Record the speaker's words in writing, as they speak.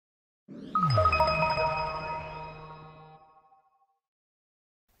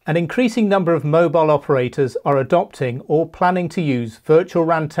An increasing number of mobile operators are adopting or planning to use virtual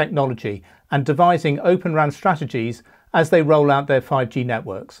RAN technology and devising open RAN strategies as they roll out their 5G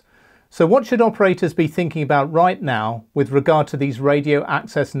networks. So what should operators be thinking about right now with regard to these radio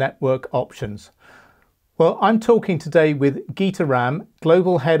access network options? Well, I'm talking today with Geetha Ram,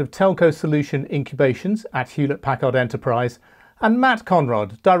 Global Head of Telco Solution Incubations at Hewlett Packard Enterprise, and Matt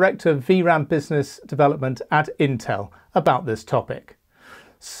Conrod, Director of vRAN Business Development at Intel, about this topic.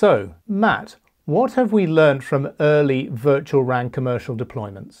 So, Matt, what have we learned from early virtual RAN commercial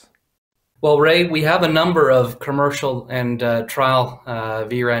deployments? Well, Ray, we have a number of commercial and trial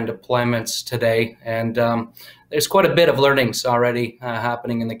vRAN deployments today, and there's quite a bit of learnings already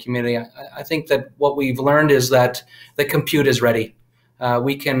happening in the community. I think that what we've learned is that the compute is ready.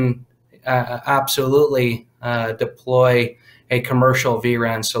 We can absolutely deploy a commercial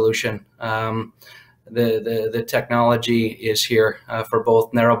vRAN solution. The technology is here for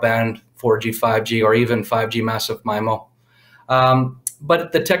both narrowband 4G, 5G, or even 5G massive MIMO.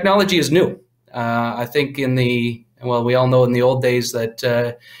 But the technology is new. I think we all know in the old days that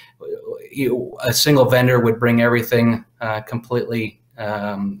a single vendor would bring everything completely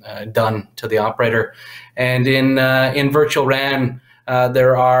done to the operator. And in virtual RAN,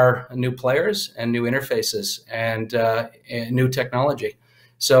 there are new players and new interfaces and new technology.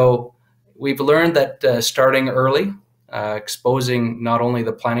 So we've learned that starting early, exposing not only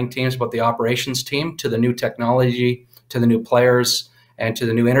the planning teams, but the operations team to the new technology, to the new players, and to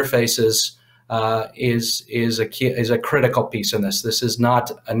the new interfaces is a critical piece in this. This is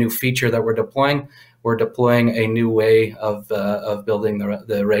not a new feature that we're deploying. We're deploying a new way of building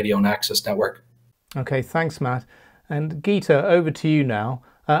the radio and access network. Okay, thanks, Matt. And Geetha, over to you now.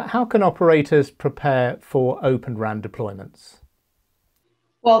 How can operators prepare for open RAN deployments?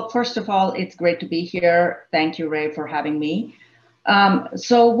 Well, first of all, it's great to be here. Thank you, Ray, for having me.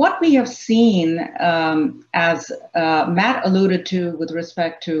 So what we have seen, as Matt alluded to with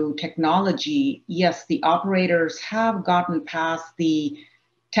respect to technology, yes, the operators have gotten past the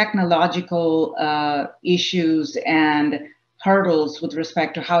technological issues and hurdles with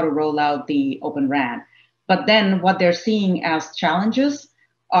respect to how to roll out the open RAN. But then what they're seeing as challenges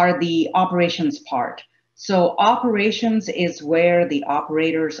are the operations part. So operations is where the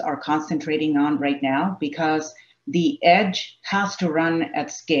operators are concentrating on right now, because the edge has to run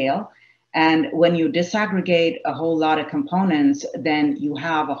at scale. And when you disaggregate a whole lot of components, then you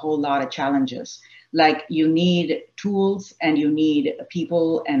have a whole lot of challenges. Like you need tools and you need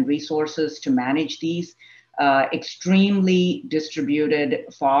people and resources to manage these extremely distributed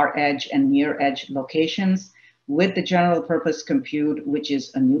far edge and near edge locations with the general purpose compute, which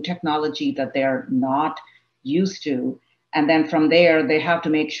is a new technology that they're not used to. And then from there, they have to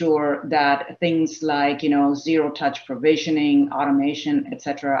make sure that things like, zero touch provisioning, automation, et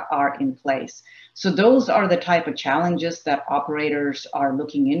cetera, are in place. So those are the type of challenges that operators are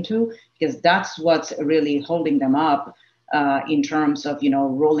looking into, because that's what's really holding them up in terms of,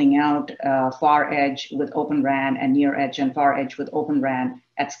 rolling out far edge with open RAN and near edge and far edge with open RAN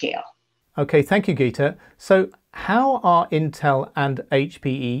at scale. Okay, thank you, Geetha. So how are Intel and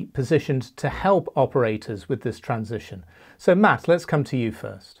HPE positioned to help operators with this transition? So Matt, let's come to you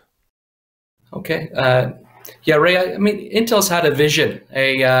first. Okay. Yeah, Ray, I mean, Intel's had a vision,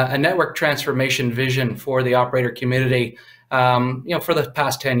 a network transformation vision for the operator community. For the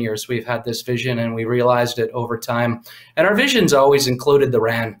past 10 years, we've had this vision and we realized it over time. And our vision's always included the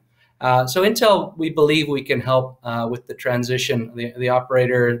RAN. So Intel, we believe we can help with the transition, the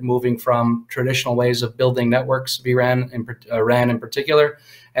operator moving from traditional ways of building networks, vRAN, RAN in particular,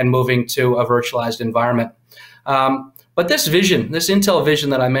 and moving to a virtualized environment. But this vision, this Intel vision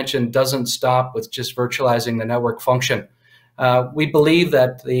that I mentioned, doesn't stop with just virtualizing the network function. We believe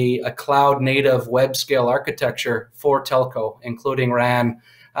that a cloud-native web-scale architecture for telco, including RAN,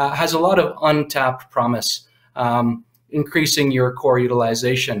 has a lot of untapped promise. Increasing your core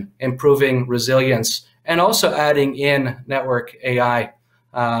utilization, improving resilience, and also adding in network AI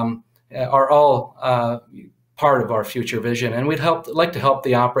are all part of our future vision. And we'd like to help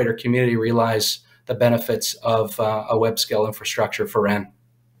the operator community realize the benefits of a web-scale infrastructure for RAN.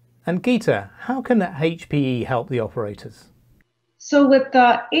 And Geetha, how can HPE help the operators? So with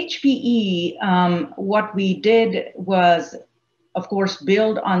HPE, what we did was, of course,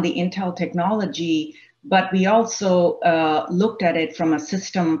 build on the Intel technology, but we also looked at it from a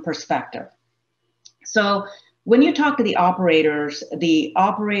system perspective. So when you talk to the operators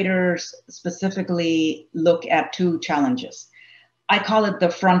specifically look at two challenges. I call it the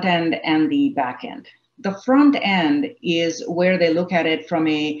front end and the back end. The front end is where they look at it from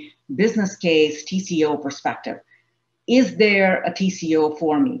a business case TCO perspective. is there a TCO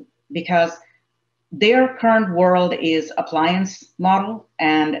for me? Because their current world is appliance model,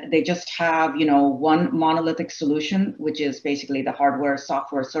 and they just have, one monolithic solution, which is basically the hardware,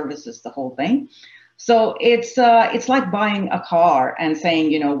 software, services, the whole thing. So it's like buying a car and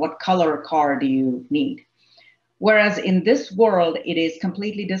saying, what color car do you need? Whereas in this world, it is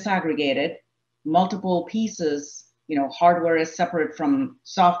completely disaggregated, multiple pieces, hardware is separate from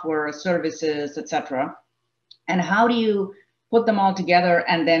software, services, etc. And how do you put them all together,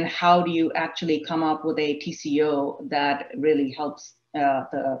 and then how do you actually come up with a TCO that really helps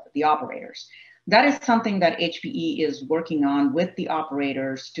the operators? That is something that HPE is working on with the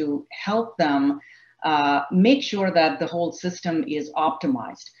operators to help them make sure that the whole system is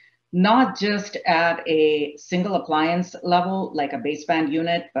optimized, not just at a single appliance level, like a baseband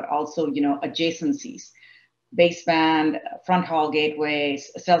unit, but also, adjacencies. Baseband, front hall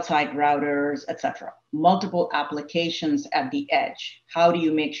gateways, cell site routers, etc. Multiple applications at the edge. How do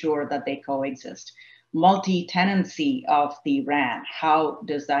you make sure that they coexist? Multi-tenancy of the RAN. How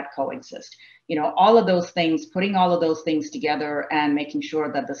does that coexist? All of those things, putting all of those things together and making sure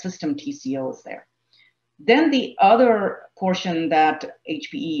that the system TCO is there. Then the other portion that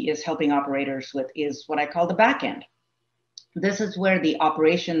HPE is helping operators with is what I call the back end. This is where the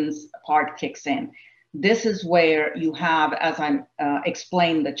operations part kicks in. This is where you have, as I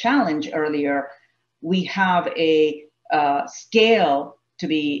explained the challenge earlier, we have a scale to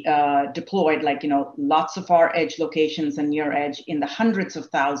be deployed, like, lots of our edge locations and near edge in the hundreds of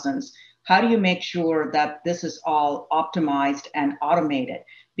thousands. How do you make sure that this is all optimized and automated?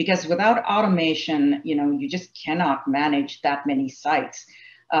 Because without automation, you just cannot manage that many sites.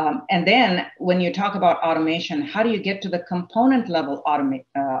 And then when you talk about automation, how do you get to the component level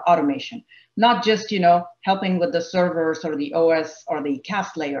automation? Not just, helping with the servers or the OS or the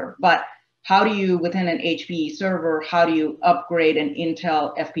CAS layer, but how do you, within an HPE server, how do you upgrade an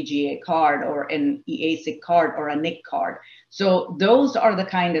Intel FPGA card or an EASIC card or a NIC card? So those are the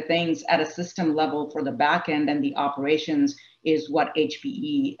kind of things at a system level for the backend, and the operations is what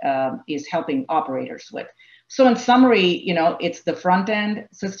HPE is helping operators with. So in summary, it's the front end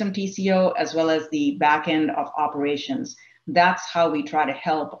system TCO as well as the back end of operations. That's how we try to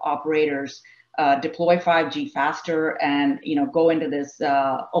help operators deploy 5G faster and go into this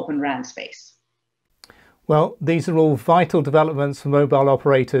openRAN space. Well, these are all vital developments for mobile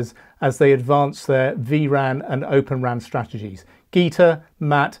operators as they advance their vRAN and openRAN strategies. Geetha,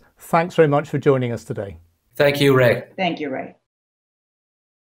 Matt, thanks very much for joining us today. Thank you, Ray. Thank you, Ray.